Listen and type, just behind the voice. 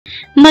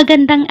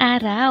Magandang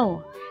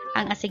araw!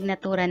 Ang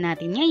asignatura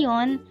natin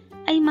ngayon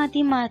ay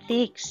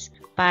Mathematics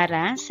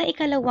para sa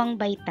ikalawang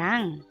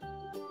baitang.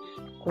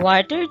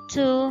 Quarter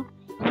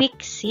 2, Week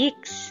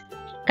 6.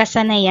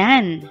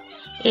 Kasanayan.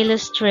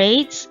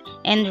 Illustrates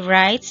and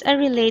writes a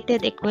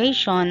related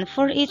equation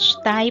for each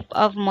type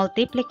of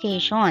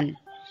multiplication,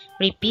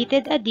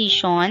 repeated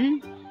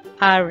addition,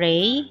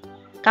 array,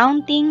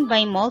 counting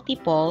by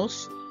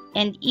multiples,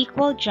 and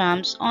equal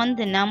jumps on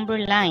the number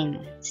line.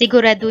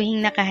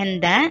 Siguraduhing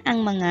nakahanda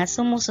ang mga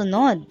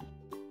sumusunod.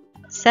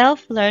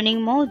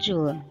 Self-learning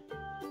module,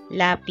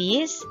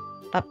 lapis,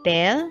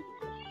 papel,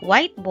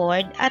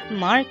 whiteboard at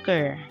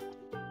marker.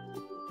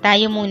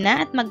 Tayo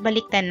muna at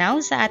magbalik tanaw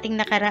sa ating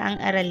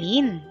nakaraang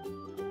aralin.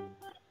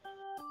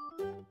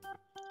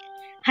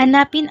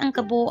 Hanapin ang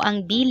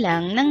kabuuang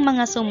bilang ng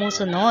mga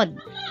sumusunod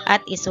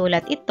at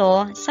isulat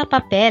ito sa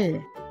papel.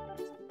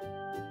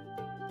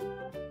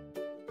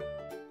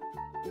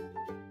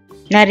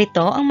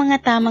 Narito ang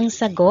mga tamang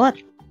sagot.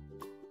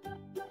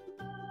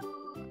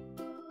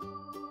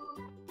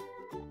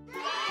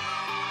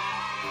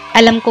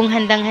 Alam kong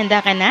handang-handa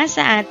ka na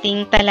sa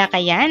ating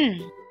talakayan.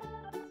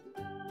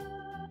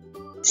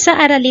 Sa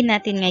aralin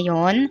natin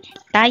ngayon,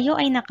 tayo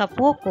ay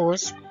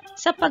nakapokus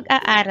sa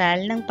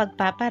pag-aaral ng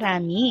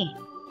pagpaparami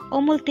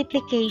o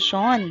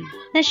multiplication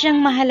na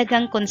siyang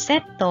mahalagang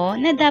konsepto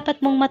na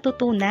dapat mong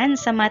matutunan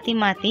sa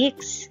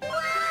mathematics.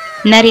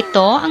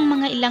 Narito ang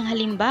mga ilang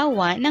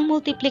halimbawa ng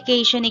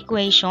multiplication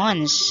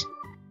equations.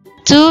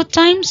 2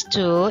 times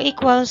 2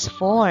 equals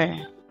 4.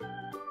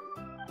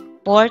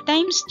 4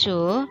 times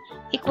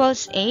 2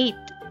 equals 8.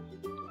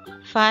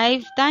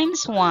 5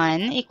 times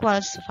 1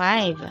 equals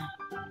 5.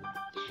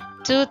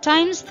 2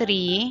 times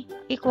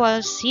 3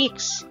 equals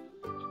 6.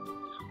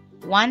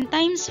 1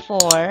 times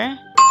 4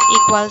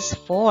 equals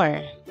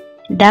 4.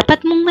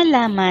 Dapat mong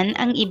malaman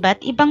ang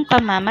iba't ibang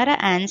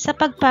pamamaraan sa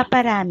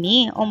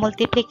pagpaparami o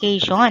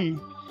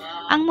multiplication.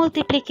 Ang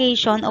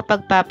multiplication o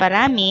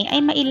pagpaparami ay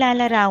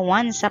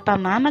mailalarawan sa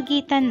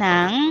pamamagitan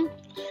ng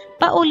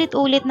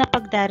paulit-ulit na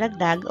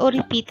pagdaragdag o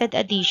repeated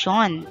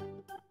addition.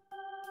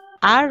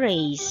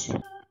 Arrays,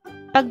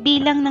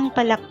 pagbilang ng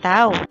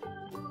palaktaw,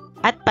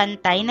 at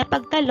pantay na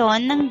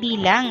pagtalon ng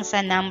bilang sa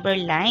number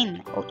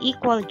line o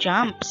equal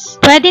jumps.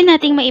 Pwede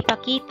nating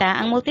maipakita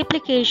ang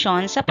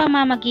multiplication sa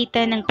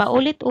pamamagitan ng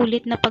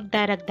paulit-ulit na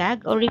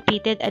pagdaragdag o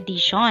repeated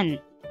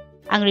addition.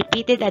 Ang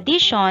repeated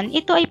addition,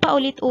 ito ay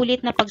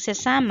paulit-ulit na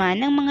pagsasama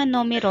ng mga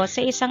numero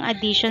sa isang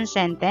addition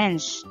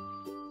sentence.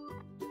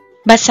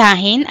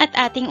 Basahin at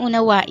ating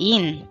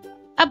unawain.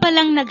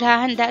 Abalang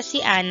naghahanda si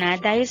Ana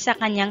dahil sa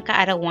kanyang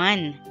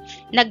kaarawan.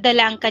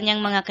 Nagdala ang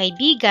kanyang mga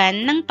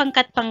kaibigan ng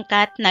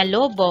pangkat-pangkat na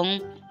lobong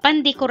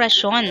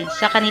pandekorasyon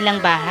sa kanilang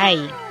bahay.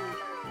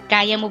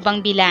 Kaya mo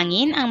bang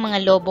bilangin ang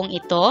mga lobong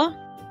ito?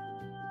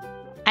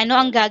 Ano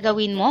ang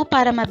gagawin mo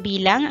para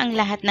mabilang ang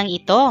lahat ng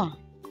ito?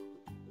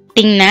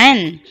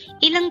 Tingnan,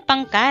 ilang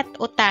pangkat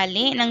o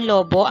tali ng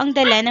lobo ang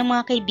dala ng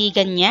mga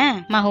kaibigan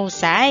niya.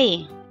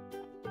 Mahusay.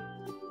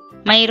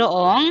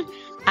 Mayroong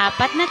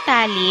 4 na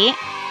tali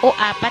o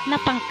 4 na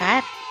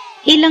pangkat.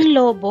 Ilang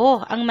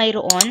lobo ang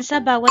mayroon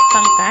sa bawat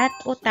pangkat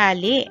o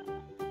tali?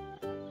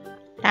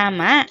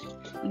 Tama,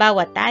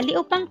 bawat tali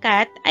o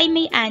pangkat ay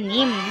may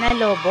 6 na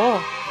lobo.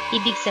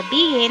 Ibig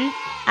sabihin,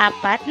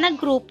 4 na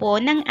grupo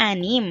ng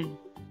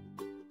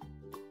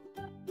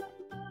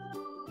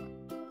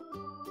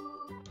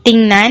 6.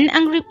 Tingnan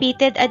ang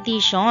repeated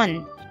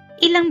addition.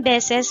 Ilang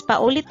beses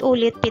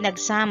paulit-ulit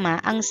pinagsama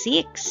ang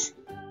 6?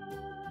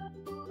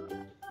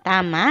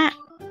 Tama.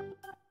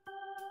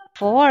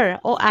 4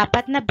 o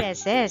 4 na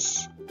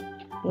beses.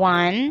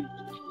 1,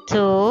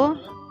 2,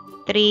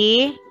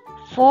 3,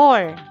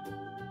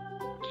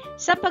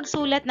 4. Sa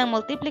pagsulat ng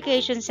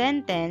multiplication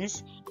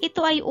sentence,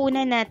 ito ay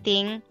una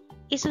nating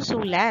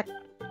isusulat.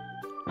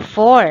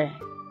 4.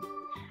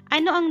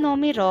 Ano ang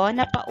numero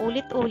na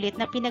paulit-ulit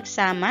na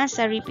pinagsama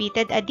sa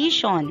repeated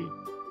addition?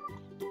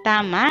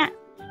 Tama,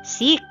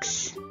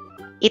 6.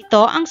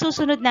 Ito ang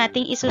susunod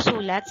nating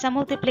isusulat sa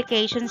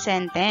multiplication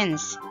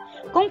sentence.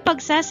 Kung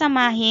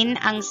pagsasamahin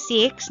ang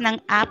 6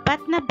 ng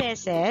 4 na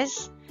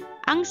beses,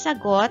 ang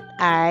sagot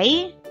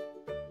ay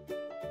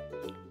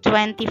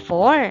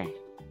 24.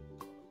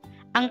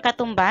 Ang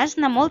katumbas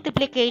na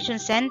multiplication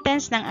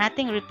sentence ng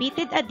ating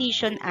repeated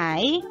addition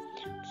ay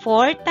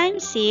 4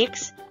 times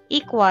 6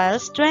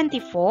 equals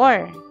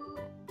 24.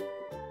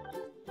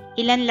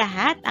 Ilan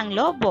lahat ang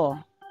lobo?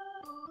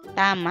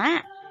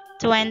 Tama,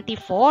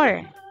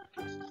 24.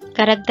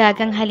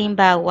 Karagdagang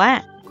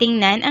halimbawa.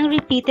 Tingnan ang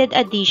repeated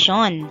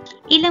addition.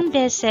 Ilang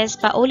beses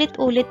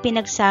paulit-ulit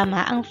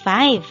pinagsama ang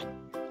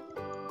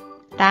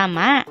 5?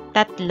 Tama,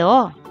 3.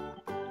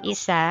 1, 2,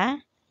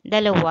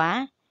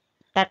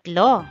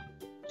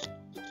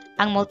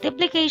 3. Ang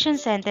multiplication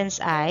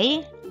sentence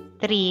ay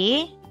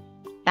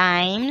 3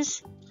 times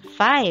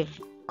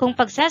 5. Kung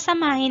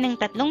pagsasamahin ng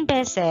 3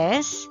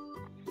 beses,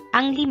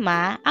 ang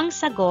 5, ang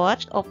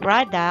sagot o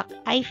product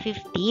ay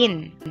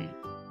 15.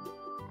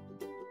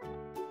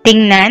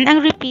 Tingnan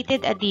ang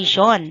repeated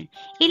addition.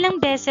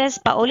 Ilang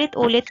beses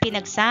paulit-ulit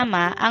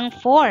pinagsama ang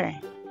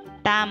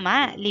 4?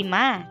 Tama,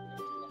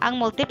 5. Ang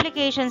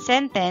multiplication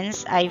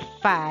sentence ay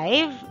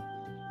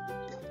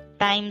 5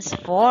 times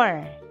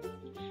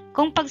 4.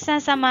 Kung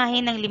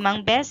pagsasamahin ng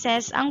 5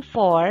 beses ang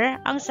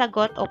 4, ang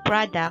sagot o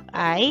product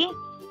ay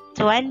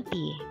 20.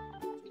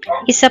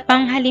 Isa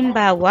pang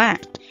halimbawa,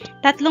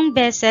 3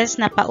 beses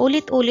na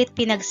paulit-ulit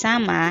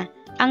pinagsama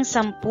ang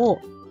 10.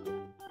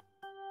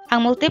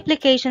 Ang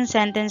multiplication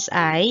sentence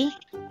ay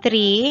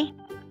 3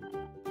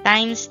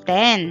 times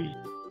 10.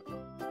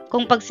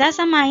 Kung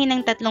pagsasamahin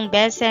ng 3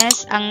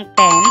 beses ang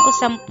 10 o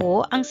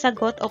 10, ang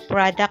sagot o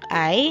product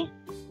ay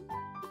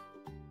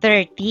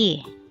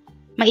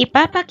 30.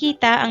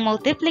 Maipapakita ang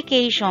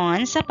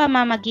multiplication sa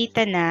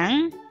pamamagitan ng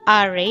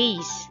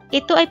arrays.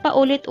 Ito ay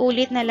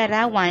paulit-ulit na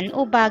larawan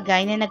o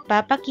bagay na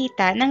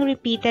nagpapakita ng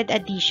repeated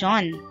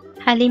addition.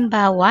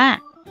 Halimbawa,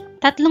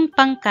 3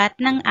 pangkat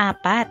ng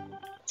 4.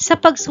 Sa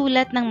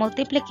pagsulat ng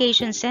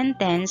multiplication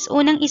sentence,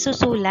 unang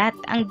isusulat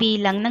ang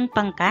bilang ng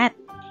pangkat.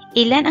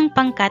 Ilan ang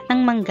pangkat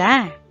ng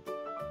mangga?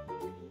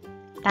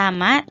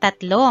 Tama,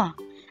 3.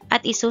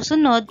 At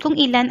isusunod kung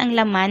ilan ang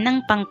laman ng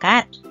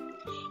pangkat.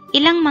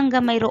 Ilang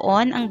mangga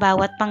mayroon ang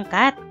bawat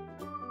pangkat?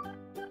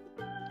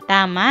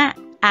 Tama,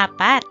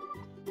 4.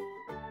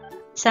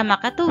 Sa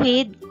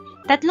makatuwid,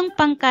 3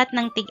 pangkat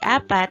ng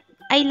tig-4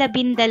 ay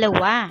 12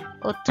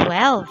 o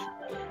 12.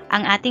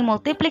 Ang ating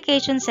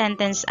multiplication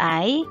sentence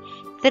ay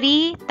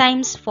 3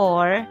 times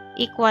 4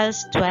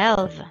 equals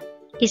 12.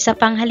 Isa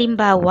pang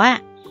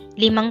halimbawa,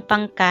 5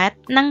 pangkat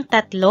ng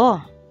 3.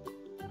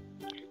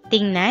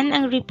 Tingnan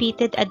ang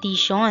repeated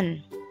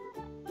addition.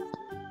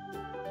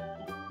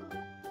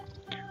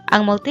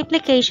 Ang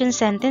multiplication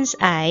sentence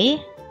ay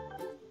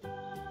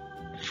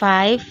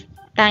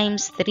 5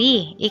 times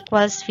 3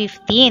 equals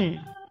 15.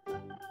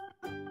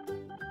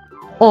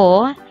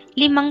 O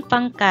 5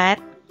 pangkat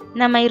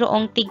na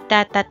mayroong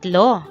tigta 3.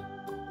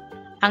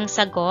 Ang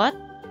sagot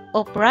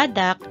o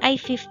product ay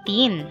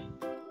 15.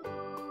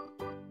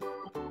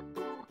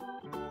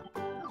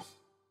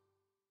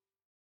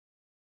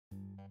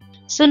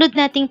 Sunod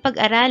nating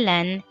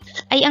pag-aralan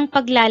ay ang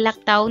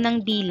paglalaktaw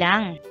ng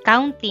bilang,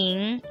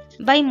 counting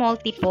by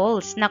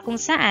multiples, na kung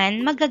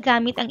saan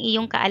magagamit ang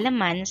iyong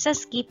kaalaman sa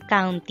skip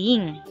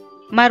counting.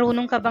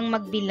 Marunong ka bang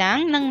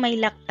magbilang ng may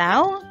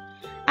laktaw?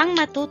 Ang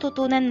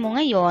matututunan mo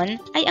ngayon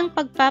ay ang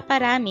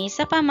pagpaparami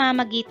sa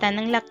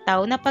pamamagitan ng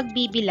laktaw na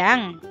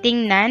pagbibilang.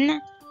 Tingnan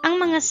ang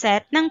mga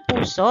set ng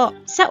puso.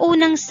 Sa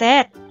unang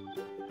set,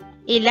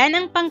 ilan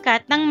ang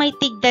pangkat ng may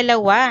tig-2?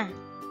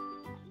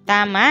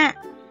 Tama,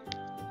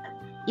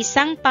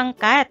 1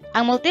 pangkat.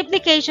 Ang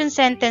multiplication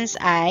sentence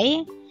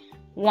ay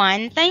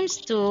 1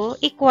 times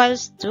 2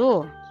 equals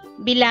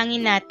 2.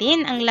 Bilangin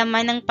natin ang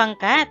laman ng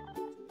pangkat.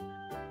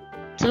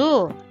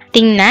 2.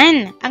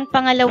 Tingnan ang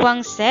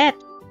pangalawang set.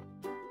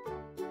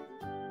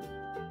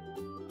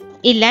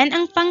 Ilan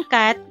ang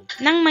pangkat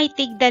ng may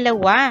tig-2?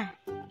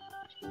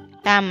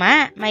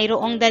 Tama,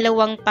 mayroong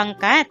 2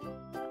 pangkat.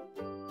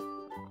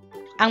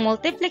 Ang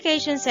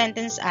multiplication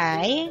sentence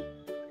ay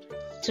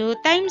 2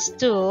 times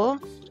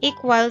 2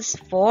 equals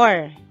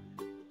 4.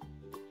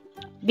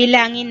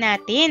 Bilangin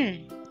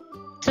natin.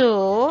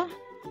 2,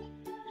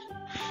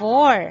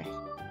 4.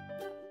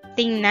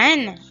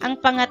 Tingnan ang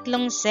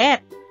pangatlong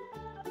set.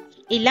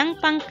 Ilang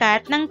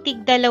pangkat ng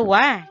tig-2?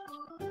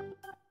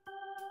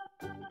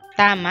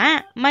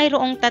 Tama,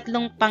 mayroong 3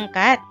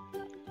 pangkat.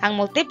 Ang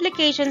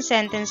multiplication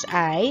sentence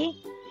ay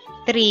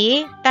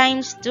 3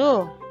 times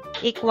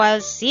 2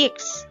 equals 6.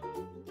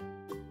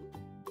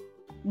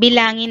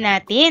 Bilangin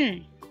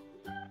natin.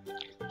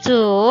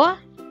 2,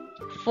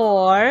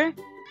 4,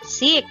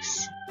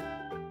 6.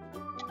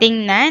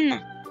 Tingnan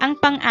ang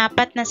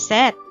pang-4 na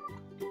set.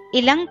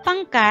 Ilang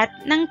pangkat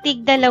ng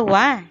tig-2?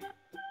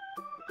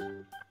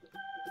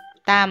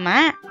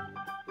 Tama,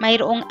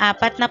 mayroong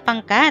 4 na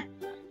pangkat.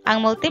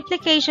 Ang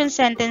multiplication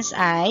sentence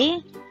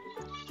ay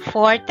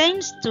 4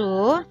 times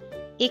 2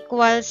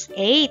 equals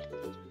 8.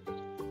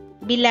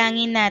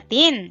 Bilangin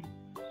natin.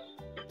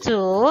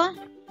 2,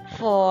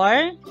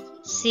 4,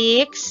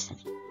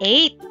 6,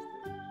 8.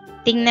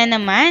 Tingnan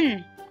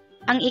naman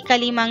ang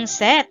ikalimang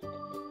set.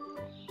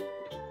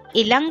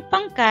 Ilang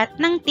pangkat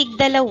ng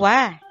tig-2?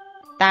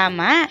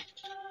 Tama,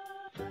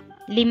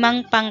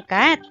 5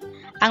 pangkat.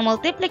 Ang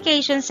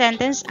multiplication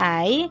sentence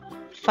ay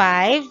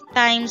 5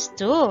 times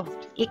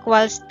 2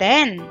 equals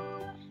 10.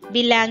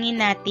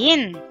 Bilangin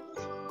natin.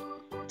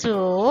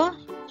 2,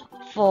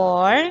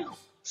 4, 6,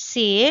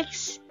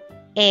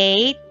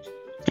 8,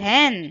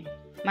 10.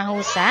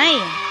 Mahusay.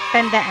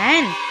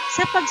 Tandaan,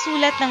 sa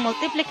pagsulat ng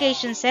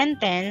multiplication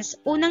sentence,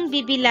 unang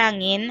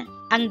bibilangin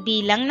ang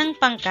bilang ng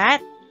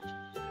pangkat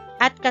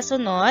at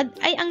kasunod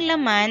ay ang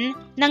laman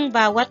ng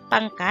bawat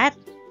pangkat.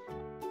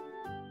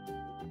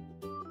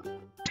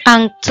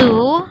 Ang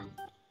 2,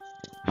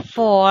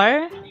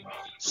 4,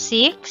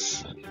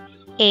 6,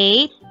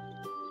 8,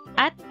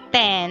 at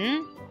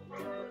 10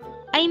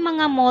 ay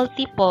mga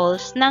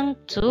multiples ng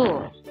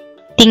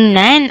 2.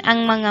 Tingnan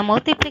ang mga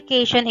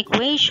multiplication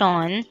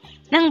equation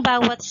ng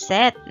bawat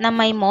set na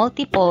may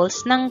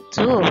multiples ng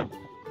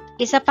 2.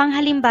 Isa pang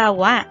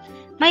halimbawa,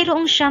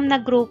 mayroong 9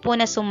 na grupo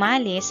na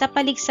sumali sa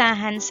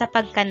paligsahan sa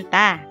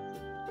pagkanta.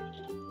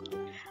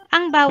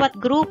 Ang bawat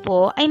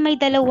grupo ay may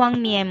 2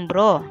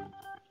 miyembro.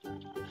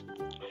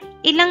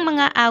 Ilang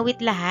mga awit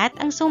lahat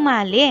ang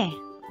sumali?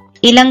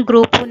 Ilang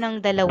grupo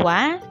ng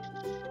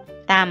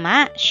 2?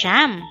 Tama,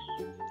 9.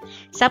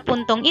 Sa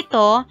puntong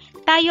ito,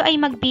 tayo ay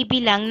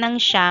magbibilang ng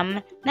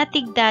 9 na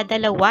tigda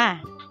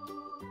 2.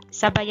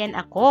 Sabayan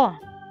ako.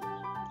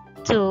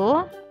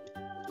 2,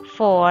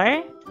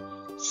 4,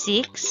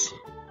 6,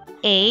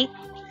 8,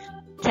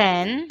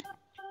 10,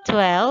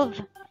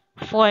 12,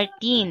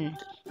 14,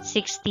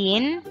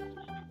 16,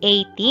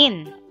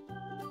 18.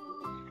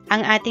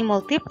 Ang ating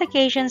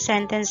multiplication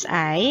sentence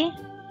ay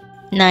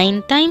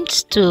 9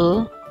 times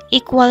 2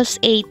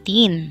 equals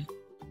 18.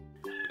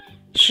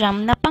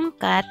 9 na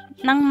pangkat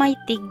ng may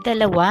tig 2.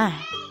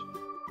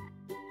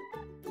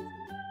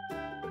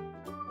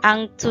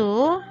 Ang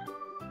 2,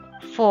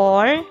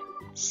 4,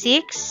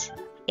 6,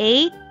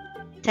 8,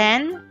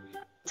 10,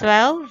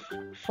 12,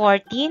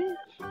 14,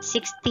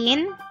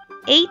 16,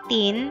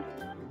 18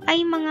 ay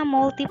mga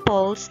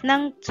multiples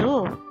ng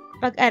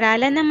 2.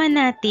 Pag-aralan naman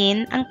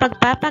natin ang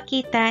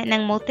pagpapakita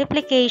ng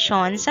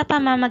multiplication sa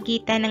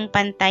pamamagitan ng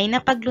pantay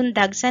na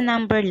paglundag sa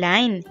number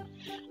line.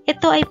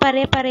 Ito ay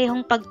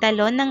pare-parehong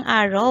pagtalon ng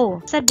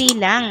arrow sa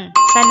bilang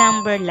sa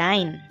number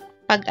line.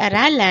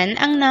 Pag-aralan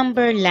ang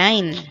number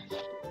line.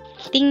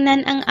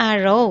 Tingnan ang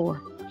arrow.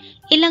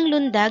 Ilang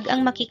lundag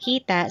ang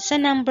makikita sa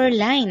number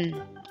line?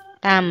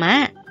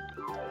 Tama.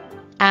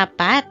 4.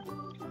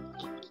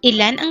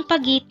 Ilan ang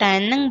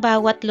pagitan ng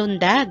bawat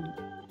lundag?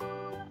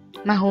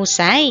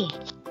 Mahusay.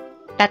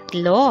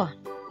 3.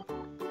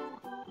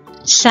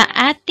 Sa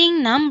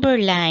ating number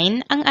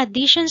line, ang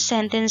addition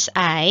sentence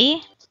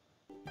ay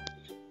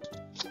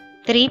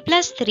 3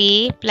 plus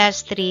 3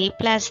 plus 3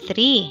 plus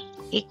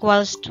 3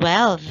 equals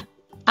 12.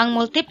 Ang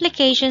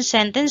multiplication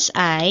sentence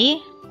ay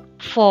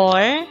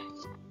 4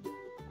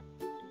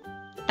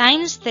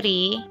 times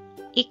 3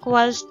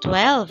 equals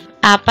 12.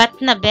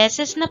 4 na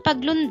beses na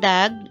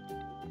paglundag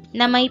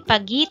na may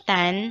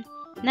pagitan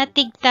na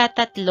tigta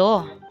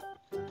 3.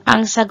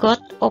 Ang sagot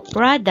o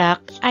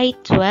product ay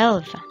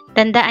 12.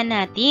 Tandaan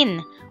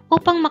natin,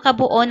 upang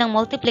makabuo ng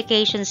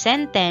multiplication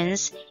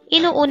sentence,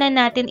 inuuna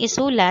natin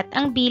isulat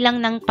ang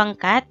bilang ng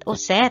pangkat o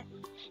set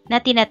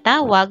na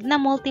tinatawag na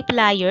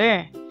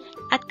multiplier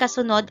at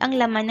kasunod ang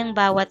laman ng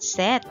bawat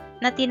set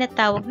na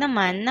tinatawag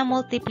naman na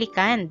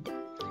multiplicand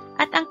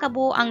at ang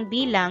kabuoang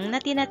bilang na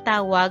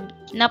tinatawag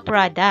na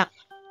product.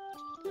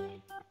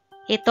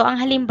 Ito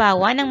ang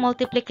halimbawa ng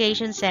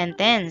multiplication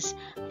sentence.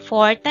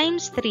 4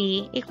 times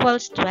 3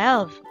 equals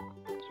 12.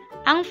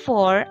 Ang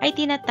 4 ay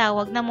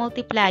tinatawag na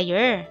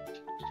multiplier.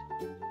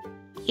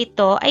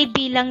 Ito ay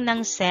bilang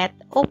ng set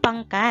o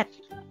pangkat.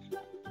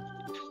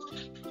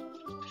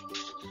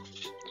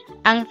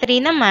 Ang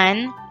 3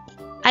 naman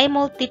ay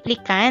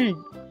multiplicand.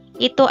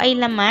 Ito ay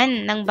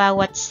laman ng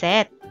bawat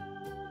set.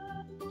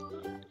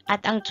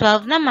 At ang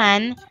 12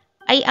 naman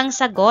ay ang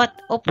sagot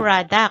o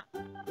product.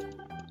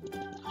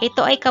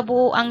 Ito ay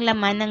kabuuang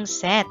laman ng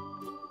set.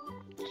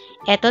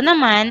 Ito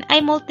naman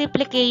ay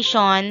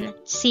multiplication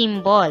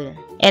symbol.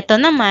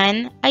 Ito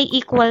naman ay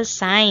equal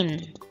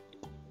sign.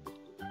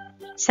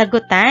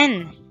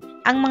 Sagutan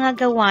ang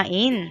mga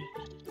gawain.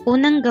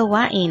 Unang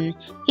gawain,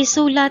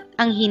 isulat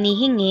ang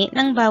hinihingi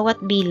ng bawat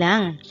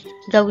bilang.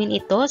 Gawin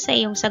ito sa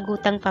iyong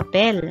sagutang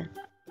papel.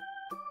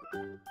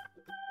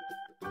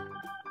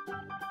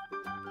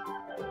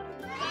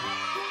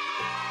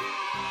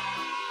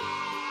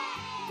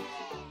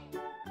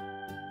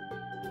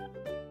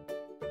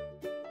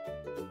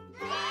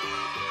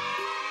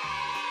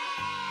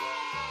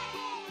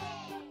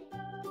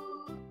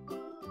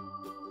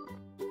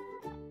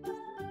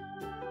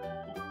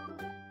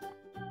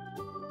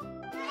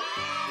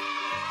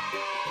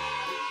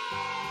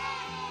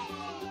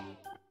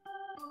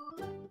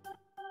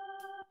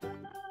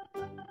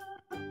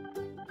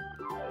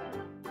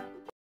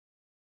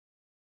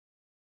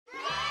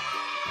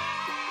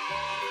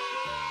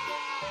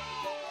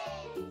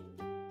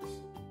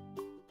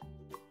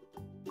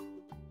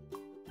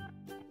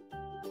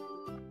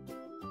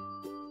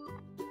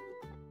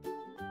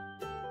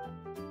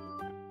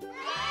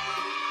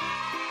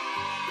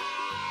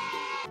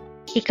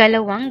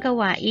 Ikalawang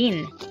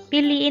gawain,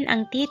 piliin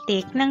ang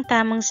titik ng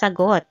tamang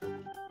sagot.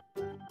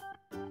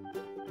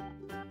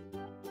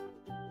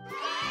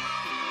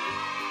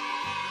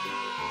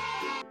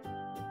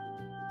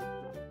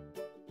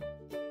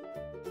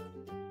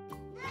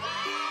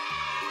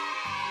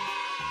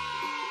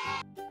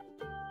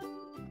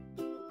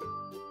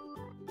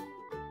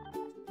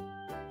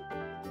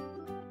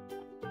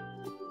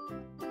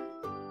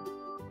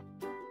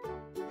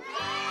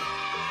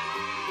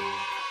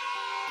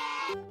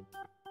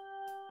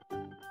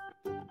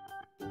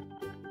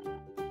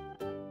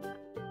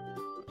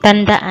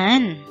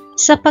 Tandaan,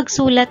 sa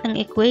pagsulat ng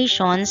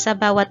equation sa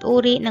bawat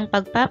uri ng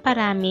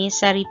pagpaparami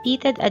sa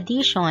repeated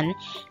addition,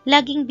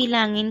 laging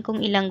bilangin kung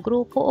ilang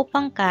grupo o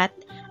pangkat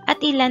at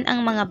ilan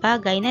ang mga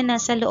bagay na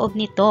nasa loob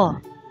nito.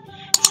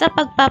 Sa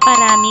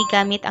pagpaparami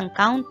gamit ang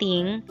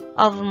counting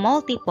of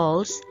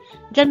multiples,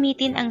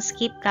 gamitin ang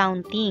skip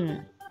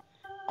counting.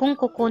 Kung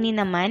kukunin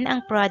naman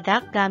ang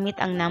product gamit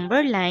ang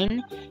number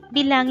line,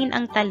 bilangin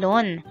ang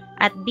talon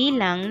at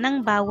bilang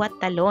ng bawat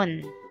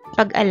talon.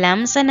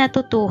 Pag-alam sa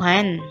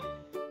natutuhan.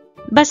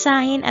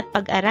 Basahin at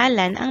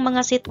pag-aralan ang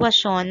mga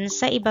sitwasyon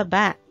sa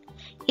ibaba.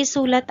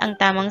 Isulat ang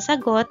tamang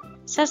sagot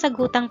sa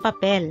sagutang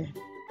papel.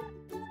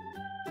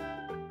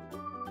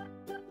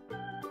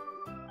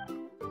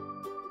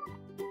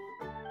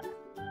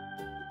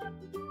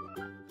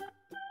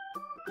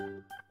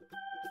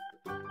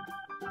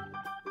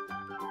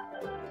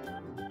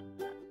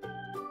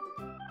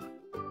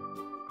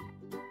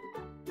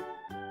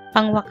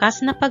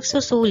 Pangwakas na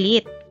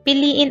pagsusulit.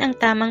 Piliin ang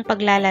tamang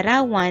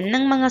paglalarawan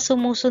ng mga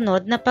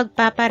sumusunod na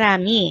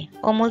pagpaparami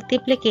o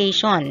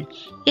multiplication.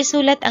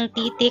 Isulat ang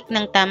titik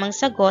ng tamang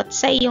sagot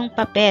sa iyong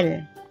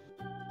papel.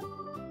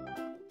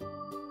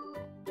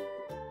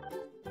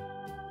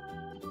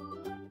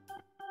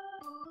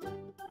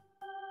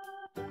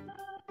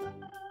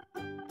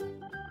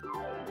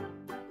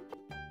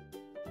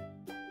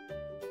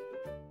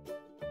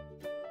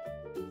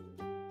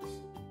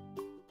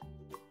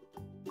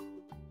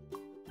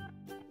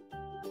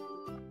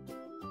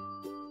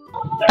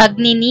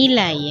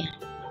 Pagninilay.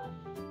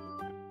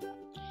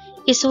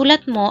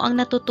 Isulat mo ang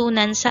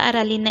natutunan sa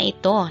aralin na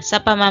ito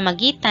sa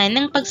pamamagitan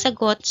ng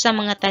pagsagot sa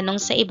mga tanong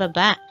sa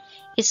ibaba.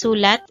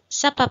 Isulat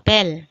sa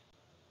papel.